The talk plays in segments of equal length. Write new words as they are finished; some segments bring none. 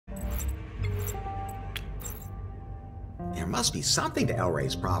must be something to El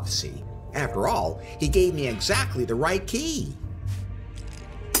Rey's prophecy. After all, he gave me exactly the right key.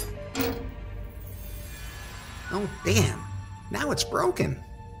 Oh, damn. Now it's broken.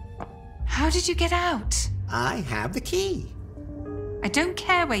 How did you get out? I have the key. I don't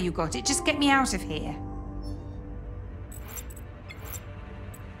care where you got it, just get me out of here.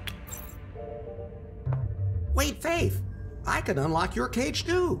 Wait, Faith. I can unlock your cage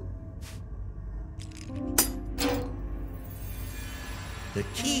too. The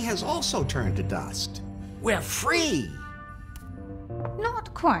key has also turned to dust. We're free!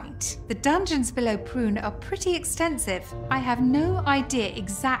 Not quite. The dungeons below Prune are pretty extensive. I have no idea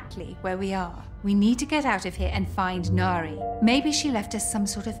exactly where we are. We need to get out of here and find Nari. Maybe she left us some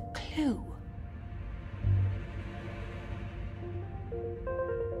sort of clue.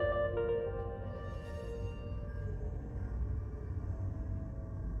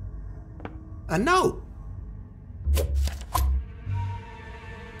 A note!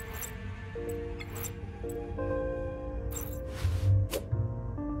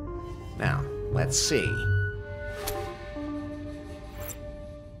 Now, let's see.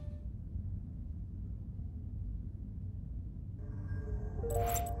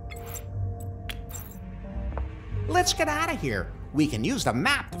 Let's get out of here. We can use the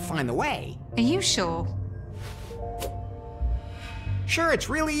map to find the way. Are you sure? Sure, it's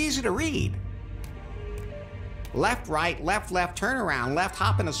really easy to read. Left, right, left, turn around, left,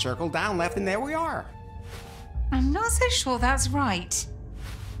 hop in a circle, down, left, and there we are. I'm not so sure that's right.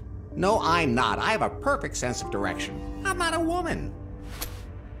 No, I'm not. I have a perfect sense of direction. I'm not a woman.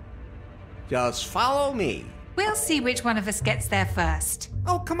 Just follow me. We'll see which one of us gets there first.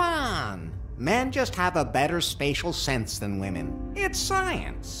 Oh, come on. Men just have a better spatial sense than women. It's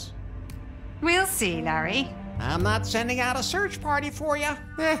science. We'll see, Larry. I'm not sending out a search party for you.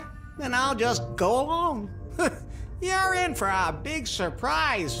 Then I'll just go along. You're in for a big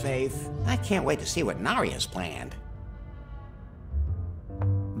surprise, Faith. I can't wait to see what Nari has planned.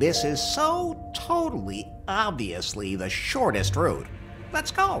 This is so totally, obviously the shortest route.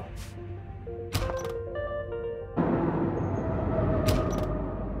 Let's go.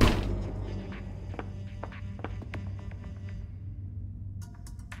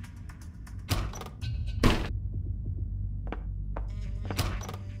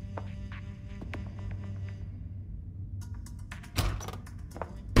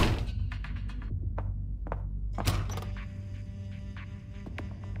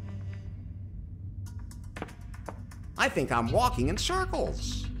 I think I'm walking in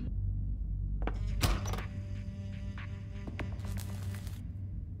circles.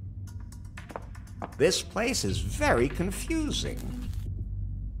 This place is very confusing.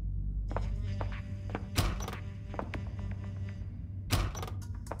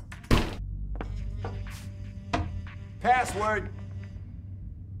 Password.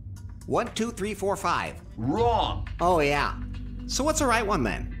 1, 2, 3, 4, 5. Wrong. Oh, yeah. So what's the right one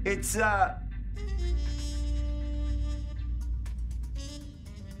then? It's,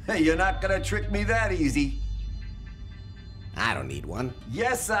 Hey, you're not gonna trick me that easy. I don't need one.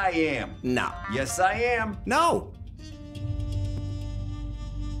 Yes, I am. No. Yes, I am. No.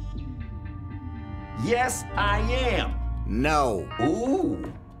 Yes, I am. No.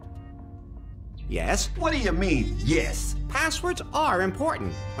 Ooh. Yes? What do you mean, yes? Passwords are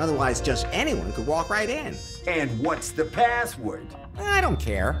important. Otherwise, just anyone could walk right in. And what's the password? I don't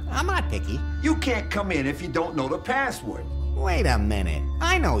care. I'm not picky. You can't come in if you don't know the password. Wait a minute.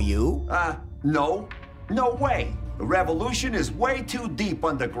 I know you. No. No way. The revolution is way too deep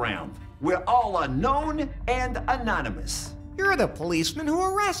underground. We're all unknown and anonymous. You're the policeman who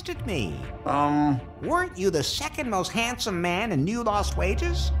arrested me. Weren't you the second most handsome man in New Lost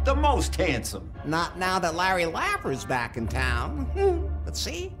Wages? The most handsome. Not now that Larry Laffer's back in town. But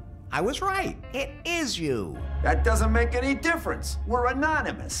see, I was right. It is you. That doesn't make any difference. We're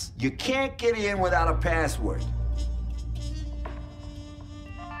anonymous. You can't get in without a password.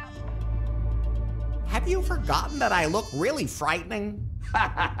 Have you forgotten that I look really frightening?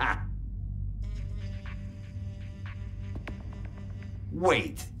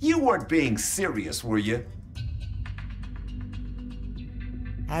 Wait, you weren't being serious, were you?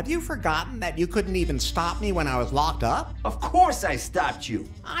 Have you forgotten that you couldn't even stop me when I was locked up? Of course I stopped you.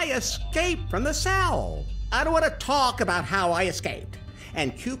 I escaped from the cell. I don't want to talk about how I escaped.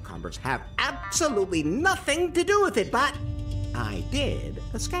 And cucumbers have absolutely nothing to do with it, but I did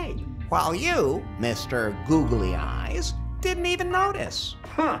escape. While you, Mr. Googly Eyes, didn't even notice.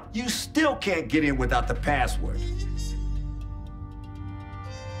 Huh, you still can't get in without the password.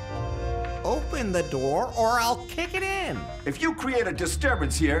 Open the door or I'll kick it in. If you create a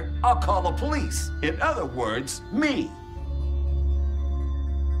disturbance here, I'll call the police. In other words, me.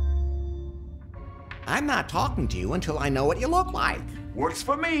 I'm not talking to you until I know what you look like. Works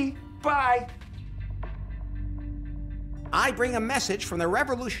for me. Bye. I bring a message from the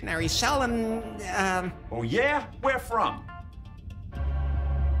revolutionary cell in, Oh, yeah? Where from?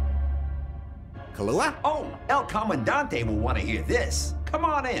 Kahlua? Oh, El Comandante will want to hear this. Come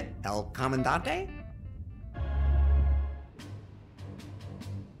on in. El Comandante?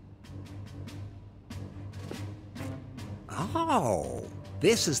 Oh,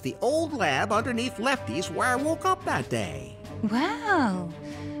 this is the old lab underneath Lefty's where I woke up that day. Well,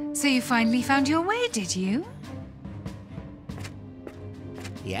 so you finally found your way, did you?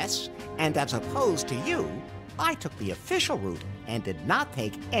 Yes, and as opposed to you, I took the official route and did not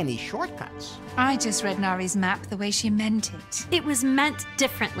take any shortcuts. I just read Nari's map the way she meant it. It was meant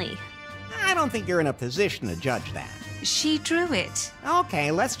differently. I don't think you're in a position to judge that. She drew it.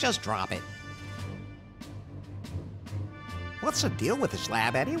 Okay, let's just drop it. What's the deal with this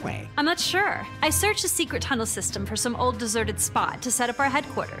lab anyway? I'm not sure. I searched the secret tunnel system for some old deserted spot to set up our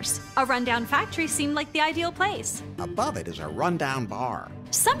headquarters. A rundown factory seemed like the ideal place. Above it is a rundown bar.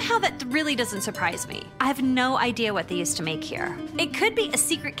 Somehow that really doesn't surprise me. I have no idea what they used to make here. It could be a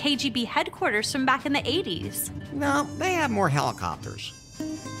secret KGB headquarters from back in the 80s. No, they have more helicopters.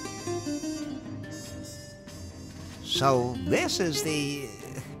 So this is the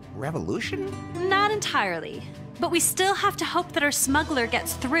revolution? Not entirely. But we still have to hope that our smuggler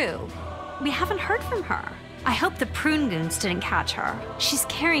gets through. We haven't heard from her. I hope the prune goons didn't catch her. She's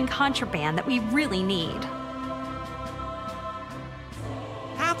carrying contraband that we really need.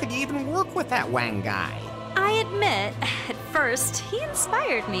 How could you even work with that Wang guy? I admit, at first, he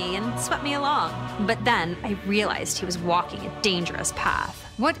inspired me and swept me along. But then I realized he was walking a dangerous path.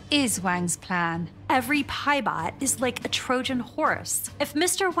 What is Wang's plan? Every Piebot is like a Trojan horse. If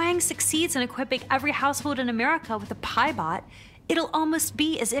Mr. Wang succeeds in equipping every household in America with a Piebot, it'll almost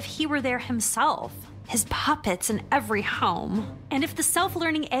be as if he were there himself. His puppets in every home. And if the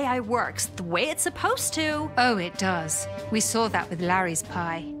self-learning AI works the way it's supposed to... Oh, it does. We saw that with Larry's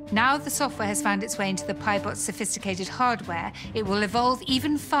Pi. Now the software has found its way into the Piebot's sophisticated hardware, it will evolve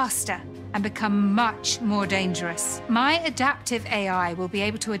even faster and become much more dangerous. My adaptive AI will be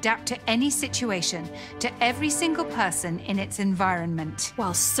able to adapt to any situation, to every single person in its environment.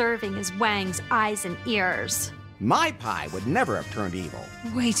 while serving as Wang's eyes and ears. My Pi would never have turned evil.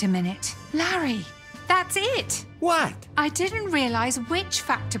 Wait a minute. Larry, that's it. What? I didn't realize which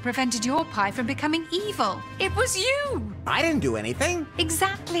factor prevented your Pi from becoming evil. It was you! I didn't do anything.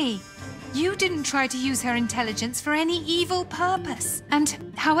 Exactly. You didn't try to use her intelligence for any evil purpose.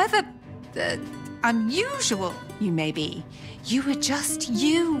 And however unusual you may be, you were just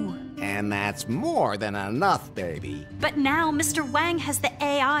you. And that's more than enough, baby. But now Mr. Wang has the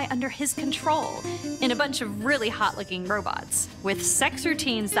AI under his control in a bunch of really hot-looking robots with sex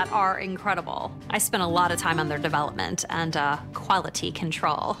routines that are incredible. I spent a lot of time on their development and quality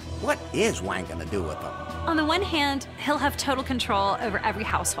control. What is Wang gonna do with them? On the one hand, he'll have total control over every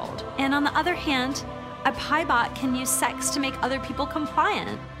household. And on the other hand, a Piebot can use sex to make other people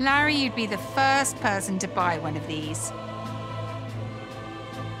compliant. Larry, you'd be the first person to buy one of these.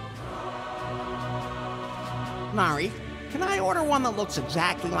 Nari, can I order one that looks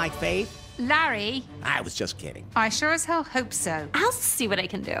exactly like Faith? Larry, I was just kidding. I sure as hell hope so. I'll see what I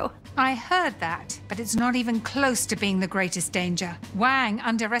can do. I heard that, but it's not even close to being the greatest danger. Wang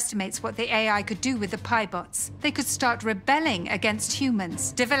underestimates what the AI could do with the Piebots. They could start rebelling against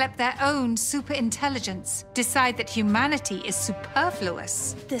humans, develop their own super intelligence, decide that humanity is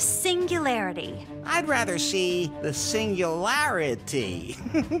superfluous. The singularity. I'd rather see the singularity.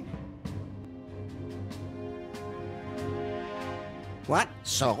 What?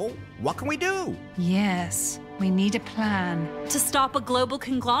 So, what can we do? Yes, we need a plan. To stop a global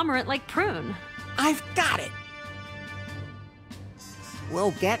conglomerate like Prune. I've got it.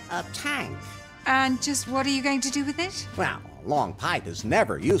 We'll get a tank. And just what are you going to do with it? Well, a long pipe is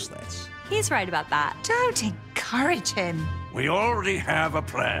never useless. He's right about that. Don't encourage him. We already have a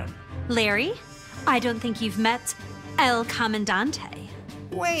plan. Larry, I don't think you've met El Comandante.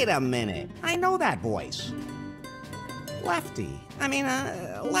 Wait a minute. I know that voice. Lefto.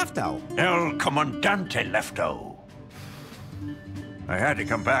 El Comandante Lefto. I had to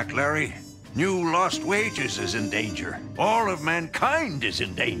come back, Larry. New lost wages is in danger. All of mankind is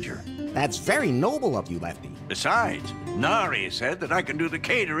in danger. That's very noble of you, Lefty. Besides, Nari said that I can do the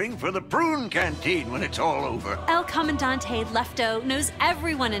catering for the prune canteen when it's all over. El Comandante Lefto knows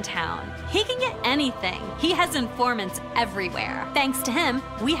everyone in town. He can get anything. He has informants everywhere. Thanks to him,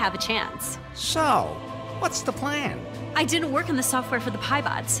 we have a chance. So, what's the plan? I didn't work on the software for the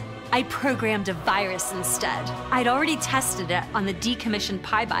PyBots. I programmed a virus instead. I'd already tested it on the decommissioned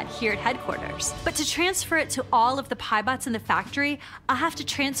PyBot here at headquarters. But to transfer it to all of the PyBots in the factory, I'll have to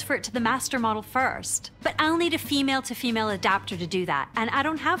transfer it to the master model first. But I'll need a female-to-female adapter to do that, and I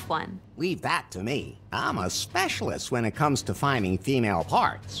don't have one. Leave that to me. I'm a specialist when it comes to finding female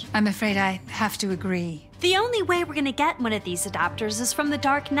parts. I'm afraid I have to agree. The only way we're gonna get one of these adapters is from the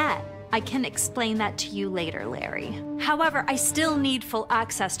dark net. I can explain that to you later, Larry. However, I still need full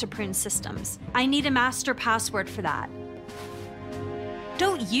access to Prune's systems. I need a master password for that.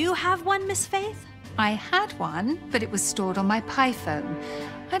 Don't you have one, Miss Faith? I had one, but it was stored on my PyPhone.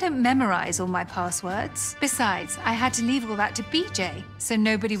 I don't memorize all my passwords. Besides, I had to leave all that to BJ, so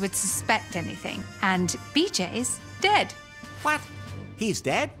nobody would suspect anything. And BJ's dead. What? He's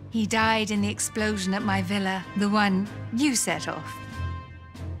dead? He died in the explosion at my villa, the one you set off.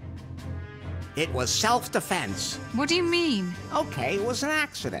 It was self-defense. What do you mean? Okay, it was an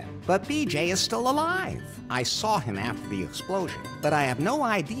accident, but BJ is still alive. I saw him after the explosion, but I have no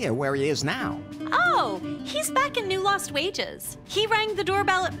idea where he is now. Oh, he's back in New Lost Wages. He rang the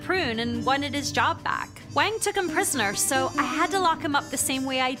doorbell at Prune and wanted his job back. Wang took him prisoner, so I had to lock him up the same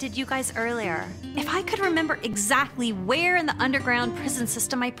way I did you guys earlier. If I could remember exactly where in the underground prison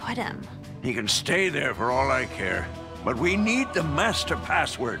system I put him. He can stay there for all I care. But we need the master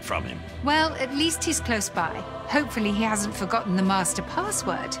password from him. Well, at least he's close by. Hopefully he hasn't forgotten the master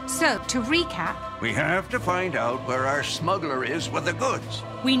password. So, to recap... We have to find out where our smuggler is with the goods.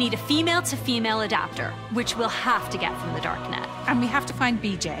 We need a female-to-female adapter, which we'll have to get from the darknet. And we have to find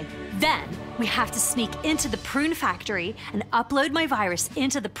BJ. Then, we have to sneak into the Prune factory and upload my virus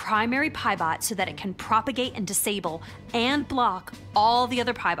into the primary PyBot so that it can propagate and disable and block all the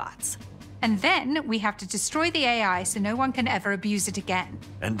other PyBots. And then we have to destroy the AI so no one can ever abuse it again.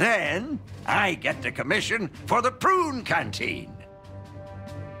 And then I get the commission for the Prune Canteen.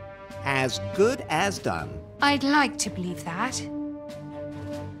 As good as done. I'd like to believe that.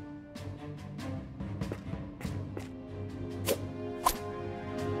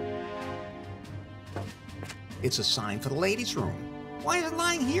 It's a sign for the ladies' room. Why is it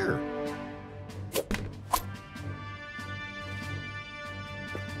lying here?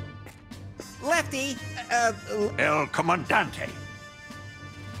 Lefty, El Comandante.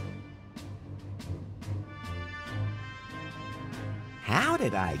 How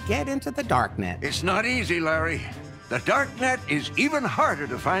did I get into the darknet? It's not easy, Larry. The darknet is even harder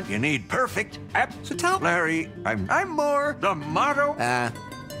to find. You need perfect app. So tell Larry, I'm more the motto.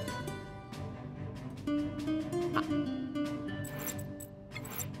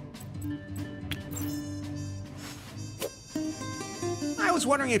 I was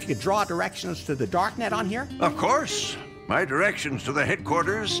wondering if you could draw directions to the darknet on here? Of course. My directions to the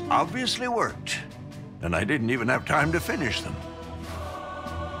headquarters obviously worked. And I didn't even have time to finish them.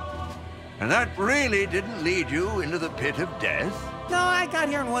 And that really didn't lead you into the pit of death? No, I got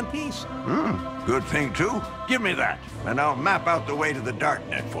here in one piece. Good thing, too. Give me that, and I'll map out the way to the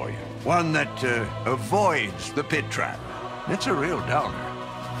darknet for you. One that avoids the pit trap. It's a real downer.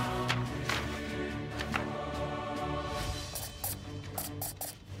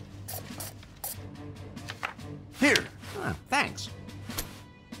 Here. Thanks.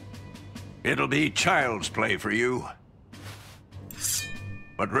 It'll be child's play for you.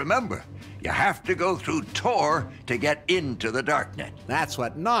 But remember, you have to go through Tor to get into the darknet. That's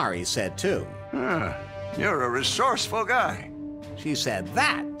what Nari said, too. You're a resourceful guy. She said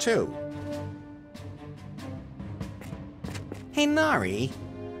that, too. Hey, Nari.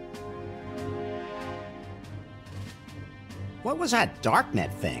 What was that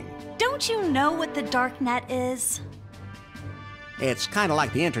darknet thing? Don't you know what the darknet is? It's kind of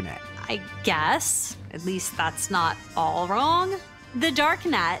like the internet. I guess. At least that's not all wrong. The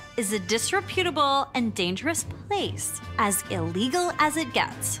darknet is a disreputable and dangerous place, as illegal as it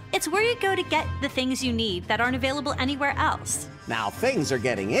gets. It's where you go to get the things you need that aren't available anywhere else. Now things are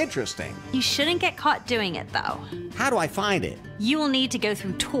getting interesting. You shouldn't get caught doing it, though. How do I find it? You will need to go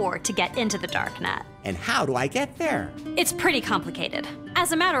through Tor to get into the darknet. And how do I get there? It's pretty complicated.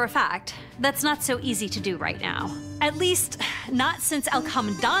 As a matter of fact, that's not so easy to do right now. At least, not since El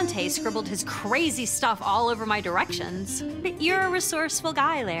Comandante scribbled his crazy stuff all over my directions. But you're a resourceful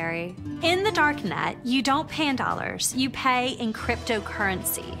guy, Larry. In the darknet, you don't pay in dollars, you pay in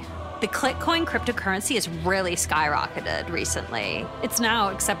cryptocurrency. The Clickcoin cryptocurrency has really skyrocketed recently. It's now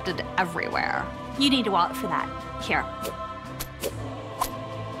accepted everywhere. You need a wallet for that. Here.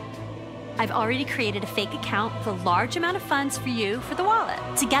 I've already created a fake account with a large amount of funds for you for the wallet.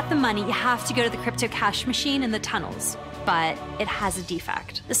 To get the money, you have to go to the crypto cash machine in the tunnels, but it has a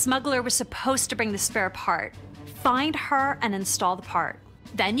defect. The smuggler was supposed to bring the spare part Find her and install the part.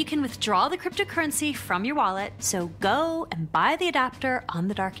 Then you can withdraw the cryptocurrency from your wallet, so go and buy the adapter on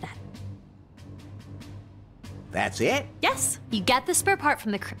the darknet. That's it? Yes, you get the spare part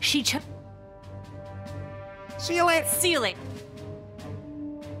from the See you later. See you later.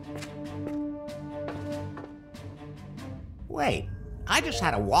 Wait, I just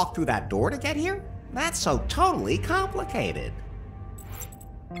had to walk through that door to get here? That's so totally complicated.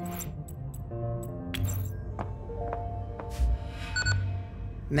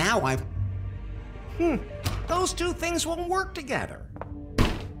 Now I've... those two things won't work together.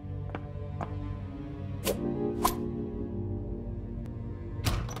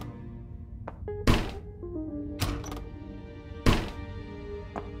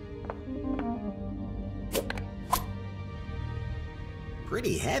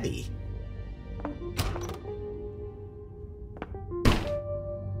 Pretty heavy.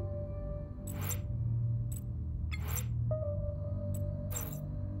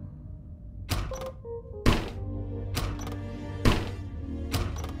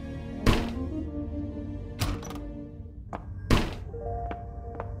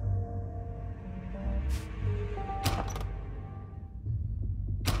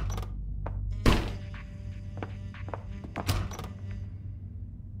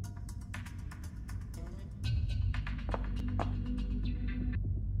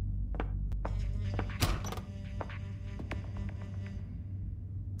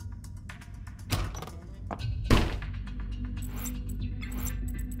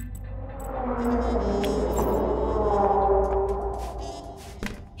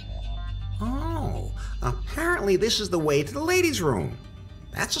 Oh, apparently this is the way to the ladies' room.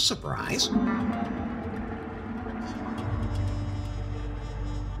 That's a surprise.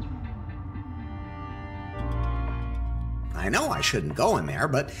 I know I shouldn't go in there,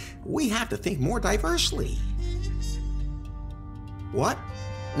 but we have to think more diversely. What?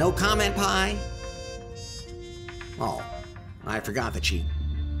 No comment, Pie? Oh, I forgot that she...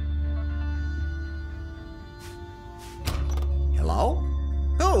 Hello?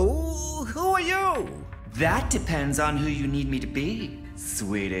 Who are you? That depends on who you need me to be,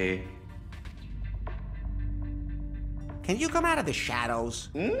 sweetie. Can you come out of the shadows?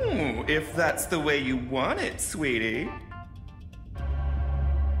 If that's the way you want it, sweetie.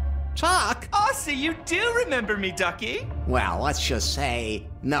 Chuck? Oh, so you do remember me, Ducky? Well, let's just say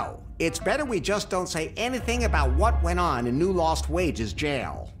no. It's better we just don't say anything about what went on in New Lost Wages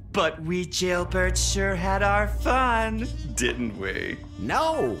jail. But we jailbirds sure had our fun, didn't we?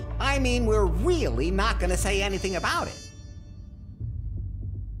 No, I mean we're really not gonna say anything about it.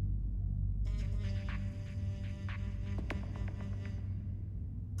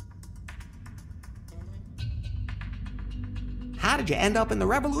 How did you end up in the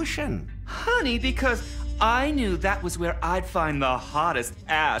Revolution? Honey, because I knew that was where I'd find the hottest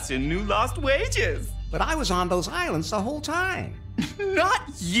ass in New Lost Wages. But I was on those islands the whole time. Not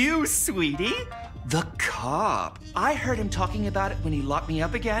you, sweetie. The cop. I heard him talking about it when he locked me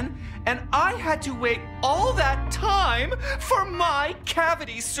up again, and I had to wait all that time for my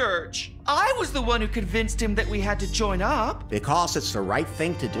cavity search. I was the one who convinced him that we had to join up. Because it's the right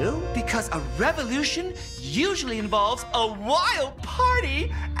thing to do? Because a revolution usually involves a wild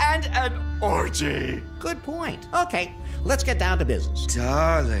party and an orgy. Good point. Okay, let's get down to business.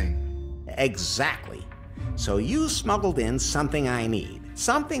 Darling. Exactly. So you smuggled in something I need.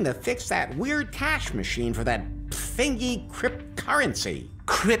 Something to fix that weird cash machine for that thingy cryptocurrency.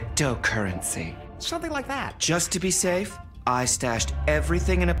 Cryptocurrency. Something like that. Just to be safe, I stashed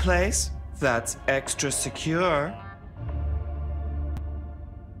everything in a place that's extra secure.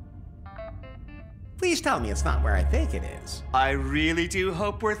 Please tell me it's not where I think it is. I really do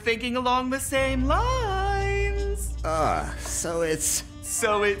hope we're thinking along the same lines.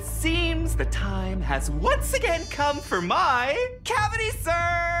 So it seems the time has once again come for my cavity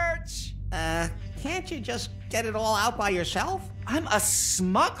search! Can't you just get it all out by yourself? I'm a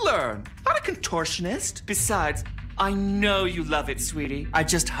smuggler, not a contortionist. Besides, I know you love it, sweetie. I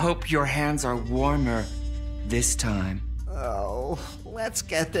just hope your hands are warmer this time. Oh, let's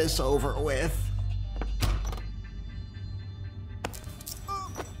get this over with.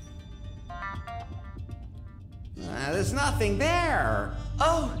 There's nothing there.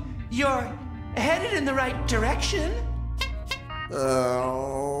 Oh, you're headed in the right direction.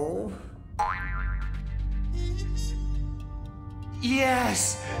 Oh.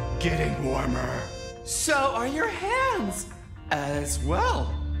 Yes, getting warmer. So are your hands as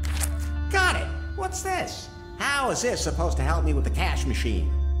well. Got it. What's this? How is this supposed to help me with the cash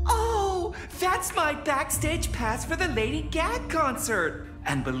machine? Oh, that's my backstage pass for the Lady Gag concert.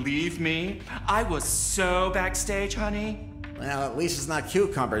 And believe me, I was so backstage, honey. Well, at least it's not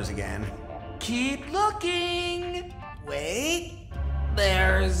cucumbers again. Keep looking. Wait,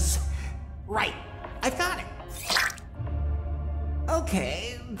 there's... Right, I've got it.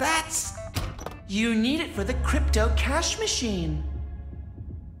 Okay, that's... You need it for the crypto cash machine.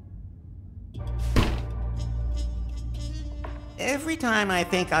 Every time I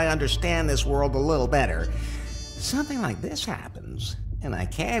think I understand this world a little better, something like this happens, and I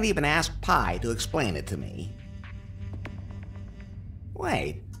can't even ask Pi to explain it to me.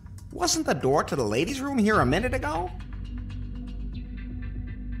 Wait, wasn't the door to the ladies' room here a minute ago?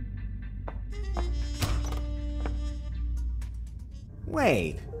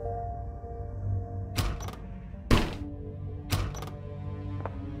 Wait.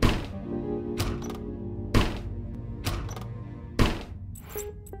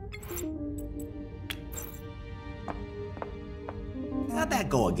 How'd that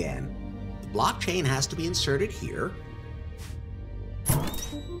go again? The blockchain has to be inserted here.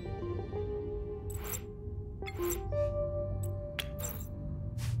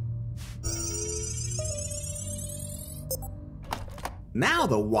 Now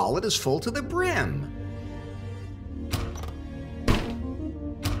the wallet is full to the brim.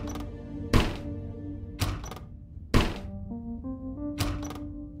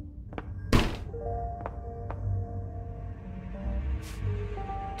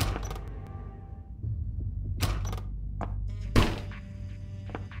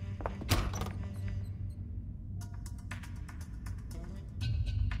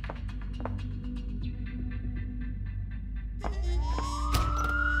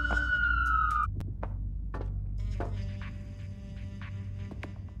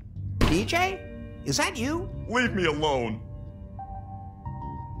 DJ? Is that you? Leave me alone.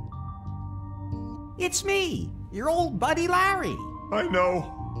 It's me, your old buddy Larry. I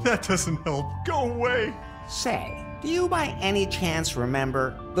know. That doesn't help. Go away. Say, do you by any chance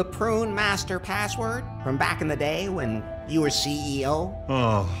remember the Prune Master password from back in the day when you were CEO?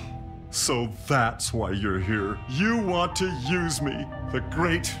 Oh, so that's why you're here. You want to use me. The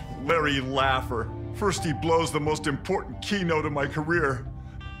great Larry Laffer. First he blows the most important keynote of my career.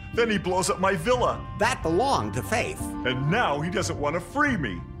 Then he blows up my villa. That belonged to Faith. And now he doesn't want to free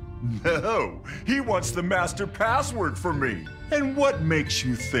me. No, he wants the master password for me. And what makes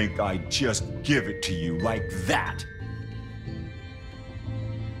you think I'd just give it to you like that?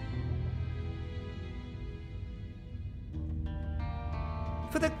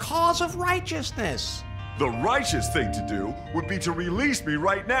 For the cause of righteousness. The righteous thing to do would be to release me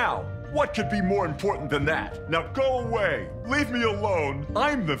right now. What could be more important than that? Now go away. Leave me alone.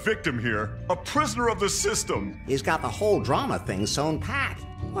 I'm the victim here, a prisoner of the system. He's got the whole drama thing sewn pat.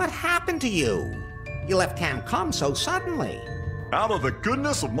 What happened to you? You left Cam come so suddenly. Out of the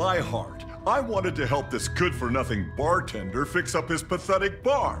goodness of my heart, I wanted to help this good-for-nothing bartender fix up his pathetic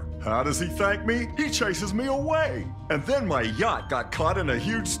bar. How does he thank me? He chases me away. And then my yacht got caught in a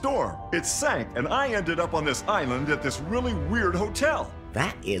huge storm. It sank, and I ended up on this island at this really weird hotel.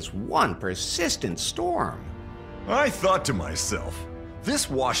 That is one persistent storm. I thought to myself, this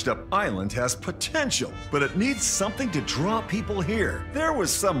washed-up island has potential, but it needs something to draw people here. There was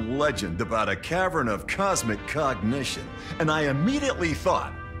some legend about a cavern of cosmic cognition, and I immediately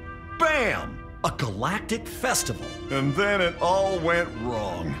thought, bam! A galactic festival. And then it all went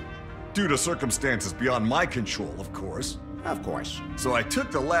wrong. Due to circumstances beyond my control, of course. Of course. So I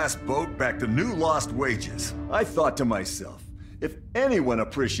took the last boat back to New Lost Wages. I thought to myself, if anyone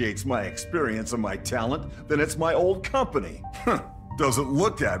appreciates my experience and my talent, then it's my old company. Doesn't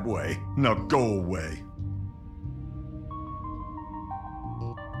look that way. Now go away.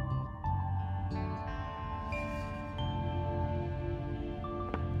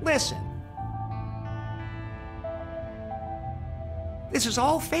 Listen. This is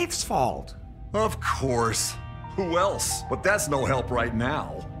all Faith's fault. Of course. Who else? But that's no help right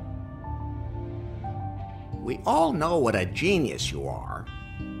now. We all know what a genius you are.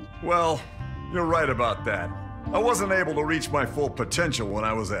 Well, you're right about that. I wasn't able to reach my full potential when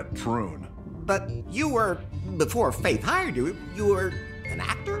I was at Prune. But you were, before Faith hired you, you were an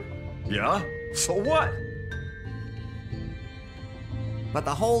actor? Yeah? So what? But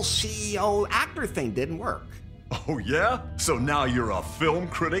the whole CEO actor thing didn't work. Oh yeah? So now you're a film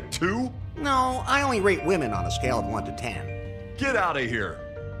critic too? No, I only rate women on a scale of 1 to 10. Get out of here.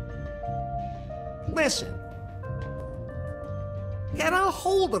 Listen. Get a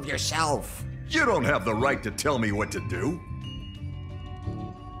hold of yourself. You don't have the right to tell me what to do.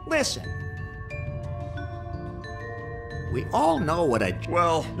 Listen. We all know what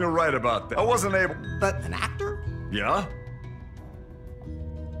Well, you're right about that. I wasn't able... But an actor? Yeah?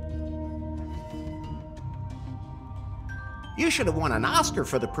 You should have won an Oscar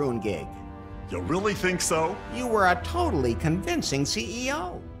for the prune gig. You really think so? You were a totally convincing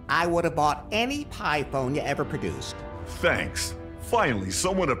CEO. I would have bought any pie phone you ever produced. Thanks. Finally,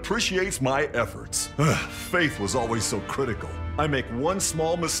 someone appreciates my efforts. Faith was always so critical. I make one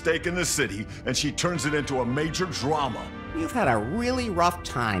small mistake in the city, and she turns it into a major drama. You've had a really rough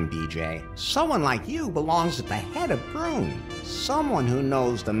time, BJ. Someone like you belongs at the head of Prune. Someone who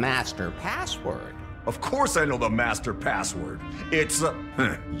knows the master password. Of course I know the master password. It's,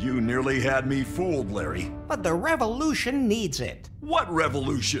 you nearly had me fooled, Larry. But the revolution needs it. What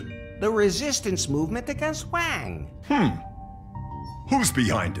revolution? The resistance movement against Wang. Who's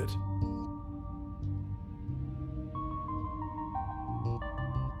behind it?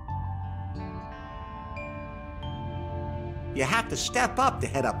 You have to step up to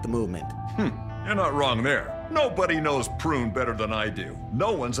head up the movement. You're not wrong there. Nobody knows Prune better than I do.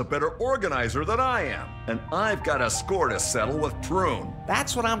 No one's a better organizer than I am. And I've got a score to settle with Prune.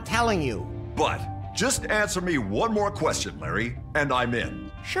 That's what I'm telling you. But just answer me one more question, Larry, and I'm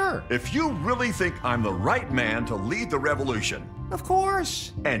in. Sure. If you really think I'm the right man to lead the revolution, Of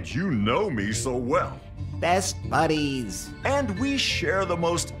course. and you know me so well, Best buddies. and we share the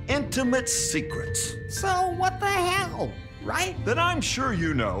most intimate secrets, So what the hell, right? then I'm sure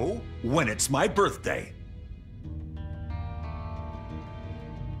you know when it's my birthday.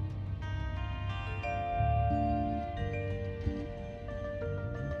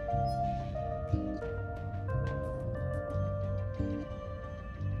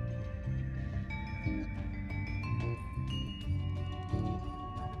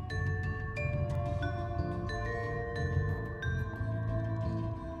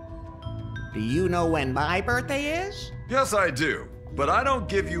 Do you know when my birthday is? Yes, I do, but I don't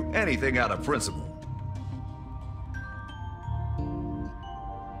give you anything out of principle.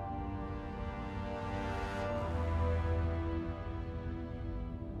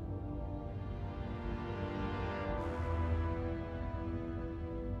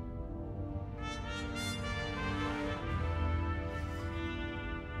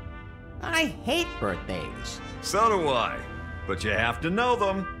 I hate birthdays. So do I, but you have to know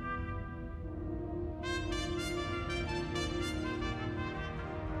them.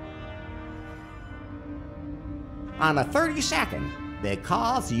 On the 32nd,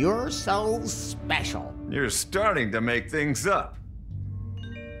 because you're so special. You're starting to make things up.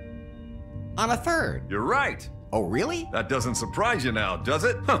 On the 3rd. You're right. Oh, really? That doesn't surprise you now, does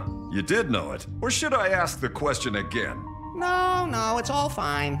it? Huh, you did know it. Or should I ask the question again? No, it's all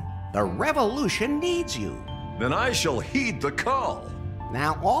fine. The revolution needs you. Then I shall heed the call.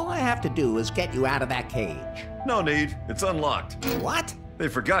 Now, all I have to do is get you out of that cage. No need, it's unlocked. What? They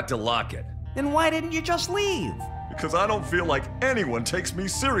forgot to lock it. Then why didn't you just leave? Because I don't feel like anyone takes me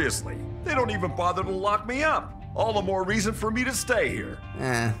seriously. They don't even bother to lock me up. All the more reason for me to stay here.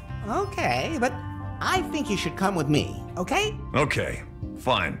 Okay, but I think you should come with me, okay? Okay,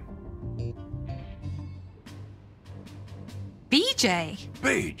 fine. BJ!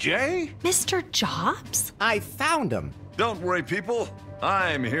 BJ? Mr. Jobs? I found him. Don't worry, people.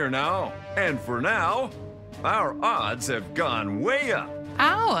 I'm here now. And for now, our odds have gone way up.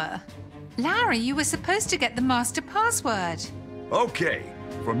 Our? Larry, you were supposed to get the master password. Okay,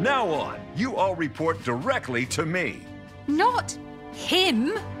 from now on, you all report directly to me. Not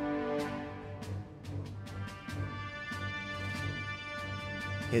him.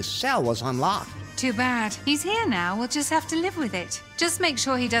 His cell was unlocked. Too bad. He's here now. We'll just have to live with it. Just make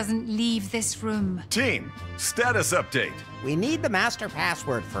sure he doesn't leave this room. Team, status update. We need the master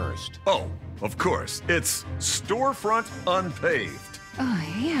password first. Oh, of course, it's storefront unpaved. Oh,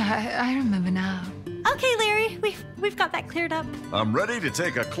 yeah, I remember now. Okay, Larry, we've got that cleared up. I'm ready to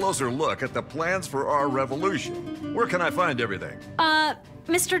take a closer look at the plans for our revolution. Where can I find everything?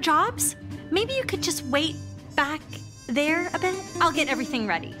 Mr. Jobs? Maybe you could just wait back there a bit? I'll get everything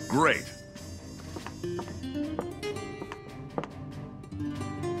ready. Great.